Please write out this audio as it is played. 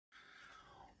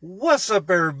What's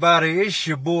up, everybody? It's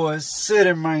your boy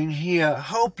Cinnamon here.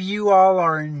 Hope you all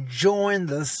are enjoying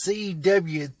the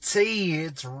CWT.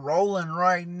 It's rolling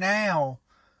right now.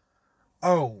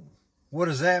 Oh, what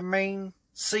does that mean?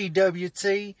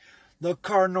 CWT? The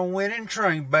Cardinal winning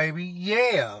train, baby.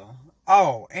 Yeah.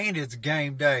 Oh, and it's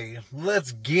game day.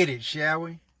 Let's get it, shall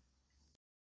we?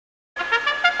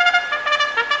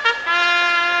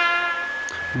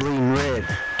 Bleeding red,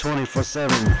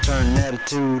 24/7, turn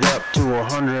attitude up to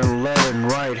 111,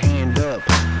 right hand up,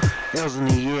 L's in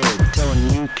the air, telling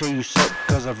the UK you suck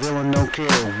cause a villain don't care,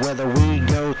 whether we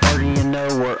go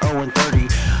 30-0 or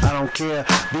 0-30, I don't care,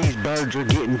 these birds are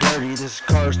getting dirty, this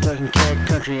car stuck in cat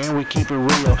country and we keep it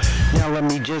real, now let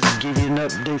me just give you an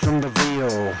update from the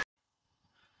Ville.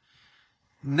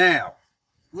 Now,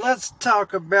 let's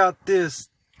talk about this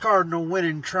Cardinal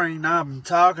winning train I'm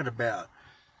talking about.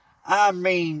 I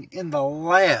mean, in the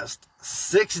last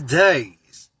 6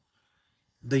 days,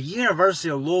 the University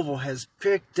of Louisville has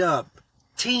picked up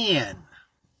 10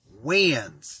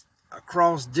 wins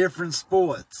across different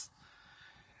sports.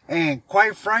 And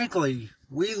quite frankly,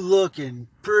 we looking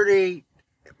pretty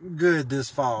good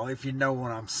this fall, if you know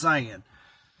what I'm saying.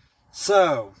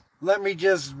 So, let me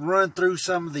just run through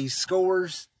some of these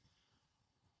scores.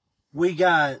 We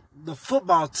got the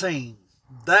football team.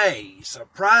 They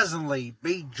surprisingly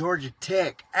beat Georgia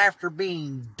Tech after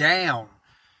being down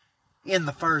in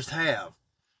the first half.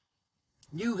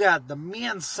 You got the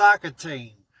men's soccer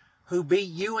team who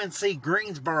beat UNC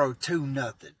Greensboro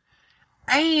 2-0.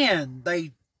 And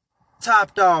they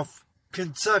topped off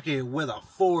Kentucky with a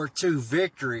 4-2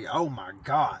 victory. Oh my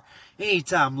God.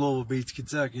 Anytime Louisville beats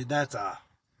Kentucky, that's a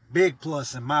big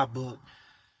plus in my book.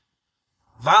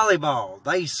 Volleyball,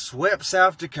 they swept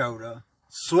South Dakota.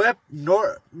 Swept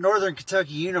Northern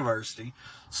Kentucky University,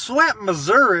 swept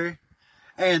Missouri,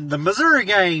 and the Missouri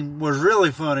game was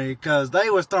really funny because they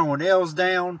was throwing L's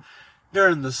down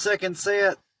during the second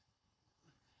set.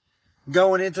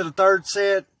 Going into the third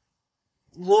set,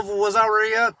 Louisville was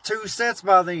already up 2 sets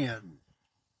by then.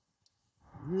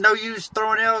 No use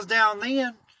throwing L's down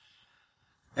then.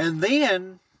 And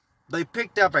then they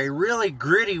picked up a really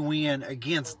gritty win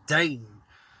against Dayton.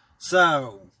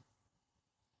 So,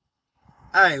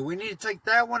 hey, we need to take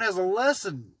that one as a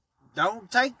lesson. Don't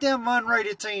take them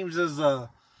unrated teams as a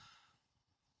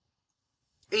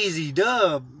easy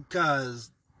dub,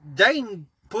 because Dayton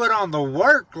put on the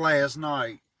work last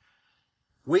night.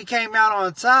 We came out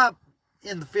on top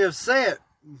in the 5th set,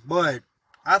 but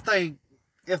I think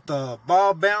if the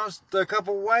ball bounced a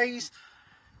couple ways,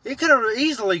 it could have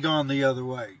easily gone the other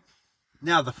way.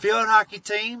 Now, the field hockey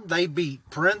team, they beat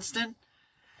Princeton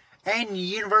and the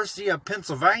University of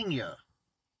Pennsylvania.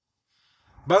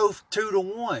 Both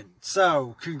 2-1.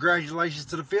 So, congratulations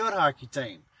to the field hockey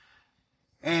team.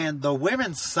 And the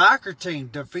women's soccer team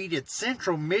defeated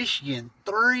Central Michigan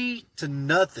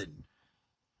 3-0.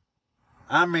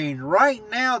 I mean, right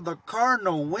now the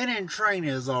Cardinal winning train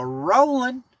is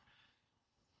a-rolling.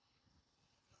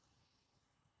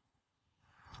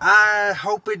 I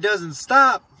hope it doesn't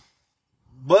stop.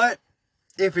 But,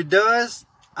 if it does,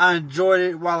 I enjoyed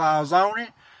it while I was on it.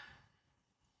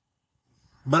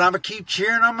 But I'm going to keep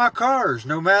cheering on my Cars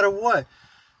no matter what.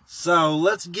 So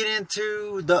let's get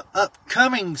into the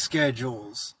upcoming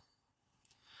schedules.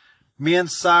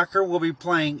 Men's soccer will be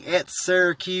playing at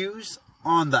Syracuse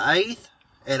on the 8th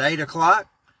at 8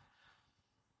 o'clock.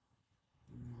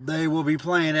 They will be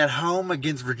playing at home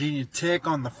against Virginia Tech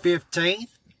on the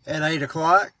 15th at 8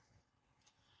 o'clock.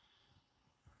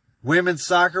 Women's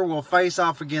soccer will face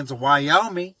off against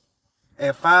Wyoming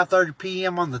at 5:30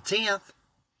 p.m. on the 10th.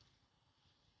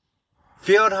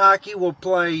 Field hockey will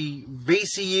play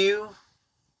VCU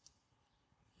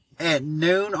at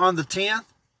noon on the 10th.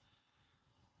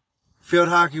 Field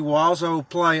hockey will also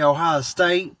play Ohio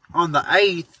State on the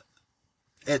 8th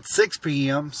at 6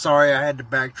 p.m. Sorry, I had to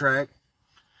backtrack.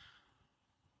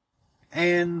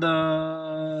 And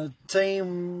the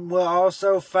team will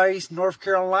also face North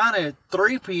Carolina at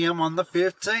 3 p.m. on the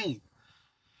 15th.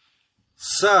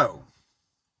 So,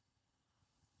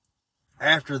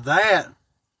 after that,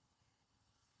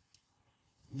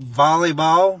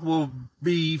 volleyball will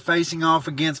be facing off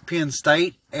against Penn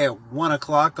State at 1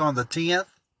 o'clock on the 10th.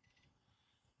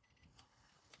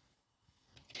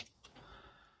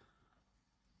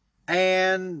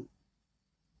 And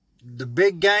the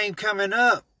big game coming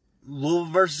up, Louisville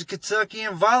versus Kentucky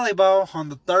in volleyball on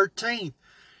the 13th.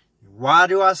 Why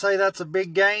do I say that's a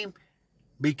big game?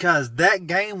 Because that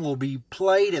game will be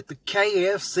played at the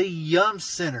KFC Yum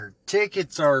Center.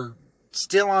 Tickets are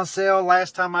still on sale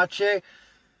last time I checked.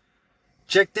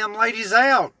 Check them ladies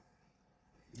out.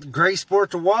 Great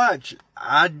sport to watch.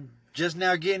 I just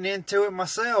now getting into it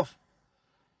myself.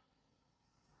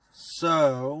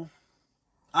 So,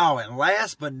 oh, and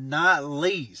last but not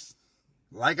least,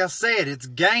 like I said, it's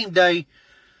game day.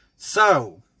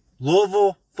 So,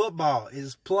 Louisville football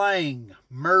is playing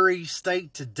Murray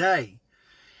State today.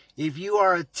 If you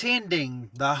are attending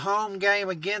the home game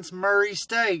against Murray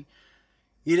State,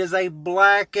 it is a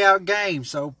blackout game,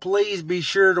 so please be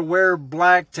sure to wear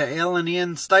black to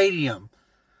L&N Stadium.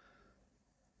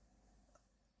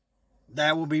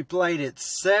 That will be played at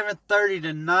 7:30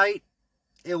 tonight.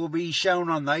 It will be shown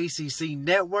on the ACC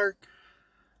network.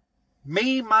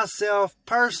 Me, myself,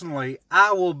 personally,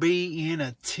 I will be in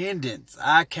attendance.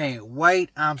 I can't wait.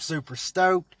 I'm super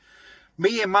stoked.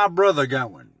 Me and my brother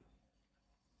going.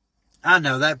 I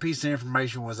know that piece of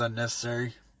information was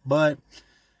unnecessary, but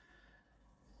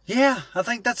yeah, I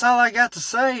think that's all I got to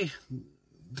say.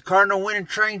 The Cardinal winning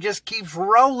train just keeps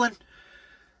rolling.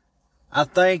 I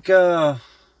think the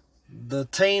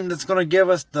team that's going to give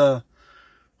us the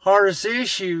hardest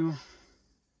issue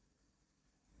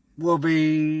will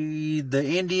be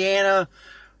the Indiana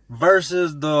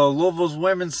versus the Louisville's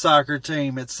women's soccer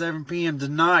team at 7 p.m.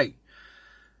 tonight.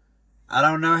 I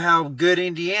don't know how good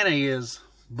Indiana is,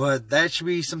 but that should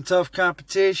be some tough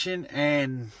competition,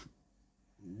 and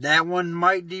that one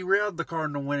might derail the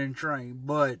Cardinal winning train.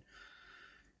 But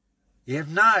if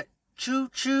not,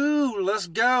 choo-choo, let's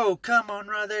go. Come on,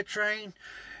 ride that train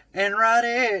and ride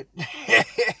it.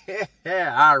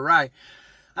 Yeah, all right.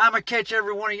 I'm going to catch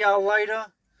every one of y'all later.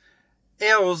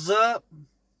 L's up.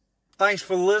 Thanks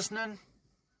for listening.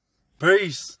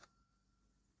 Peace.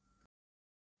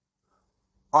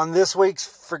 On this week's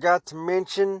Forgot to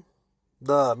Mention,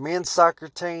 the men's soccer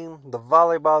team, the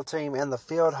volleyball team, and the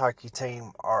field hockey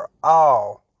team are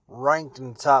all ranked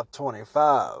in the top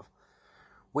 25.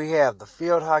 We have the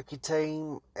field hockey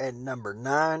team at number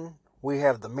 9. We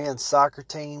have the men's soccer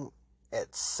team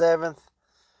at 7th.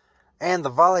 And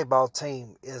the volleyball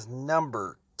team is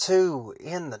number 2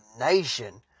 in the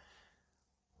nation.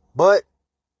 But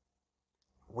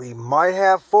we might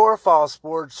have 4 fall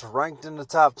sports ranked in the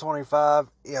top 25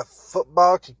 if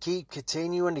football could keep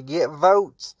continuing to get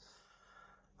votes.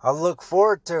 I look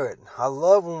forward to it. I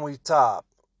love when we top.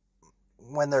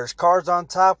 When there's cards on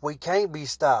top, we can't be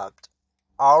stopped.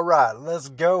 All right, let's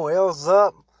go. L's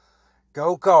up.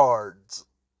 Go Cards.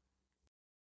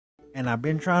 And I've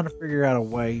been trying to figure out a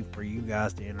way for you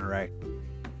guys to interact with me.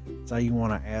 Say you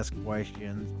want to ask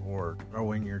questions or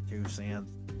throw in your 2 cents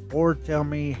or tell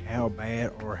me how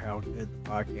bad or how good the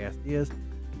podcast is.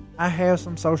 I have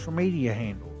some social media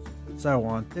handles. So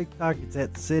on TikTok, it's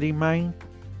at City Maine,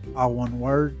 all one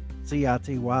word,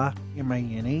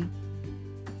 CITYMANE.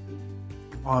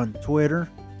 On Twitter,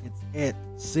 it's at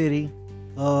City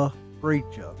the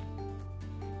Preacher,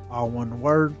 all one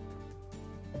word.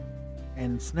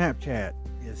 And Snapchat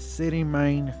is City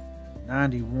Maine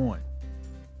 91,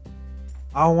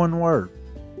 all one word.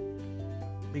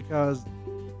 Because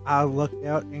I looked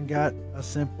out and got a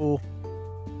simple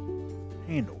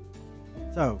handle.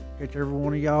 So, catch every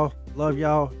one of y'all. Love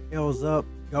y'all. L's up.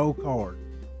 Go Cards.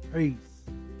 Peace.